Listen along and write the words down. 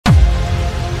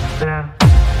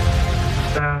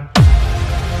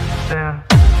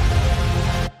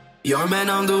Your man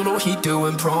on the road, he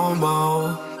doing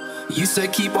promo. You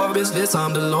said keep our business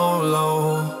on the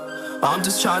low. I'm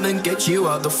just trying to get you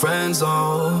out the friend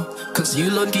zone, cause you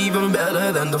look even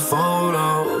better than the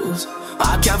photos.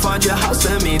 I can't find your house,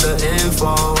 send me the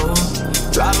info.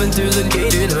 Driving through the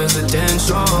gated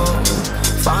residential.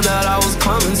 Found out I was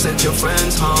coming, sent your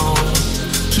friends home.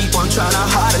 Keep on trying to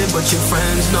hide it, but your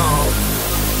friends know.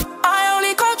 I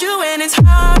only called you when it's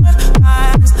hard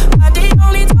times. Not the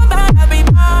only time that I be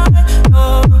by.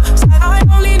 No, said I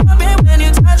only love it when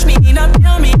you touch me, not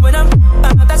feel me when I'm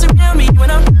that's a real me when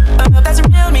I'm that's a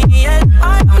real me. And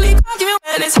I only called you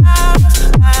when it's hard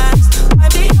times.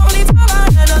 Not the only time I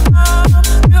ever love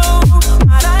you.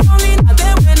 But I only love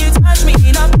it when you touch me,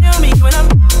 not feel me when I'm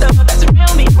that's a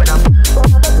real me when I'm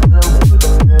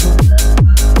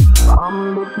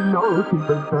let you know, keep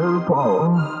it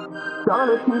simple. Trying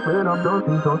to keep it up, don't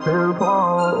seem so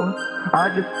simple. I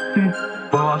just see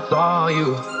before I saw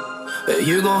you.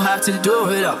 You gon' have to do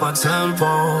it up my tempo.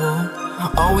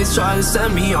 Always try to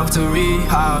send me off to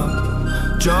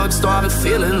rehab. Drugs started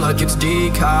feeling like it's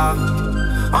decaf.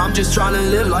 I'm just trying to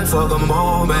live life for the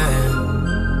moment.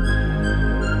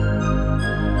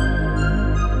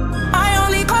 I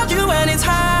only called you when it's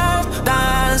half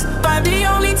dance, but the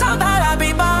only time that I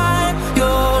be by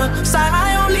your side.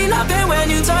 I only love it when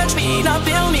you touch me, not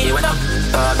feel me when I'm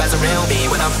that's a real me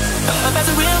when I'm that's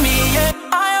a real me, yeah.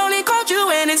 I only called you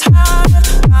when it's half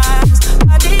dance,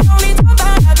 but the only time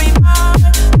that I be by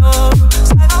your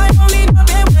side. I only love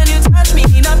it when you touch me,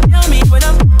 not feel me when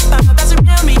I'm that's a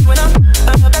real me when I'm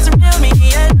that's a real me,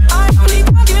 yeah. I only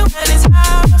called you when it's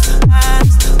half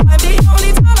dance, but the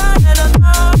only time I ever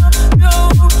love you.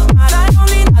 But I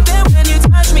only love it when you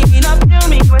touch me, not feel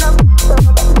me when I'm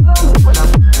when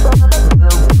I'm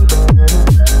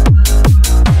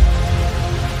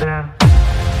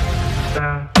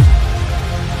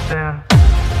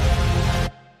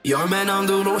Your man on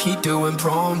the road, he doing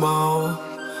promo.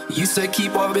 You said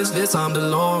keep our business on the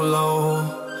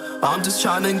low. I'm just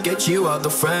trying to get you out the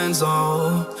friend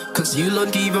zone, cause you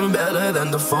look even better than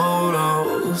the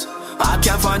photos. I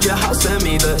can't find your house, send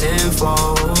me the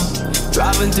info.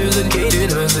 Driving through the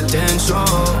gated residential.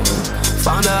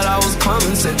 Found out I was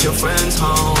coming, sent your friends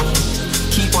home.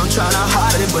 Keep on trying to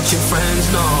hide it, but your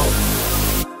friends know.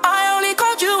 I only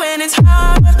called you when it's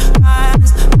hard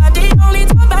times. Not the only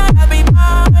time that I be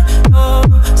by. No,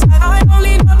 said I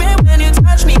only love it when you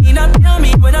touch me, not feel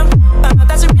me when I'm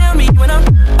that's a real me when I'm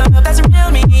that's a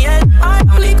real me. And I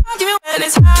only called you when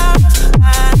it's hard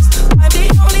times. Not the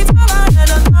only time I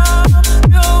ever love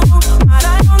you. But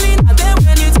I only love it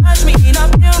when you touch me, not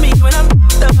feel me when I'm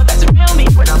that's a real me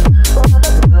when I'm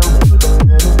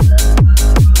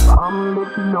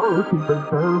let you know, keep it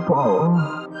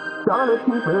simple. Trying to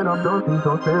keep it up, don't seem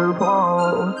so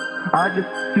simple. I just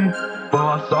see before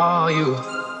I saw you.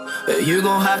 You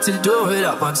gon' have to do it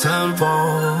up my tempo.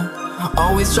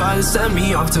 Always try to send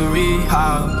me off to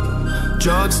rehab.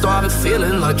 Drugs started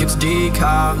feeling like it's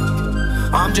decaf.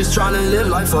 I'm just trying to live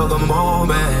life for the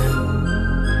moment.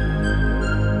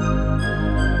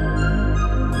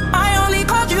 I only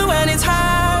called you when it's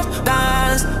half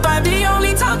dance, but the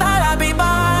only time that I be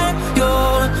by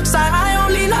your side. I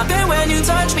only love it when you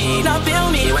touch me, not feel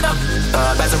me when I'm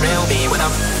that's a real me when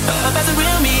I'm that's a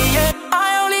real me, yeah.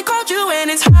 I only called you when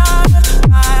it's half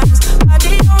times, but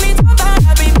the only time that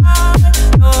I be by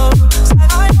your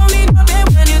side. I only love it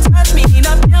when you touch me,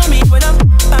 not feel me when I'm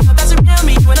that's a real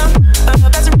me when I'm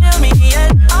that's a real me,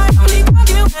 yeah. I only called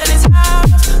you when it's half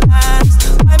times,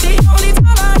 but the only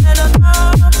time I ever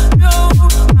love you.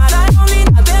 But I only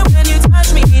love it when you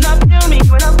touch me, not feel me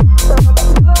when I'm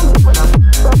when I'm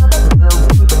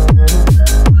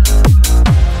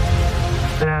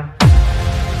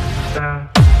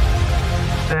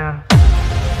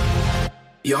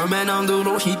Your man on the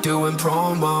road, he doing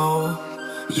promo.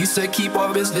 You said keep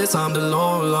our business on the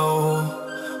low.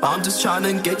 I'm just trying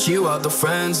to get you out the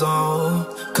friend zone,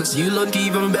 cause you look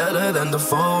even better than the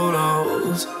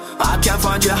photos. I can't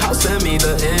find your house, send me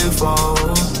the info.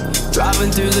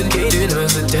 Driving through the gated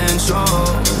residential.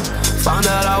 Found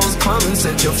out I was coming,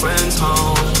 sent your friends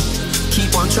home.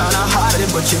 Keep on trying to hide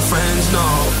it, but your friends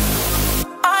know.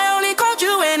 I only called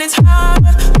you when it's hard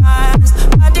times,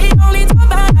 but the only time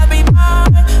that I be by.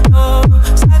 No,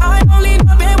 said I only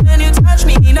love it when you touch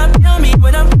me, not feel me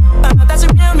when I'm that's a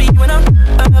real me when I'm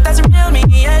that's a real me.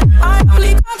 And I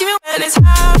only called you when it's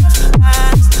hard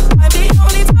times, but the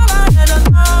only time I ever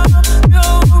love you.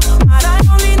 But I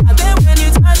only love it when you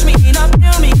touch me, not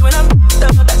feel me when I'm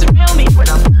that's a real me when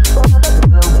I'm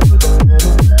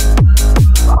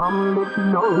let you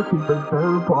know, keep it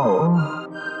simple.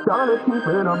 Trying to keep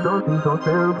it up, don't seem so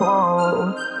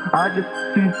simple. I just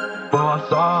see before I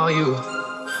saw you.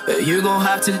 You gon'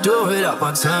 have to do it up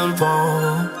my tempo.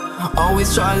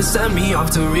 Always try to send me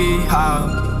off to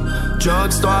rehab.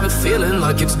 Drugs started feeling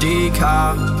like it's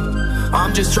decaf.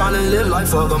 I'm just trying to live life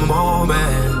for the moment.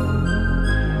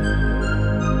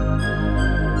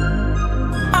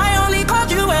 I only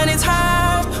called you when it's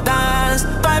half dance.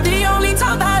 But the only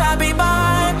time that I be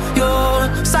by your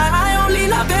side, I only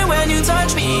love it when you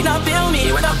touch me. Now feel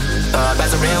me when I'm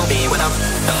that's a real me. When I'm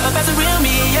that's a real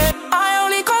me, yeah. I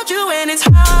only called you when it's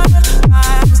half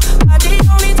dance. But the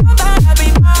only time that I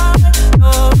be by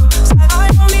your side,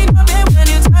 I only love it when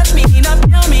you touch me. Now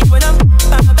feel me when I'm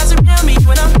that's a real me.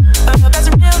 When I'm that's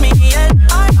a real me, yeah.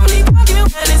 I only called you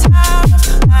when it's half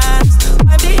dance.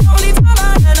 But the only time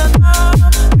I ever love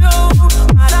you,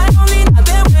 but I only love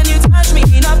it when you touch me.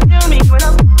 Now feel me when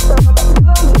I'm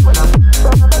when I'm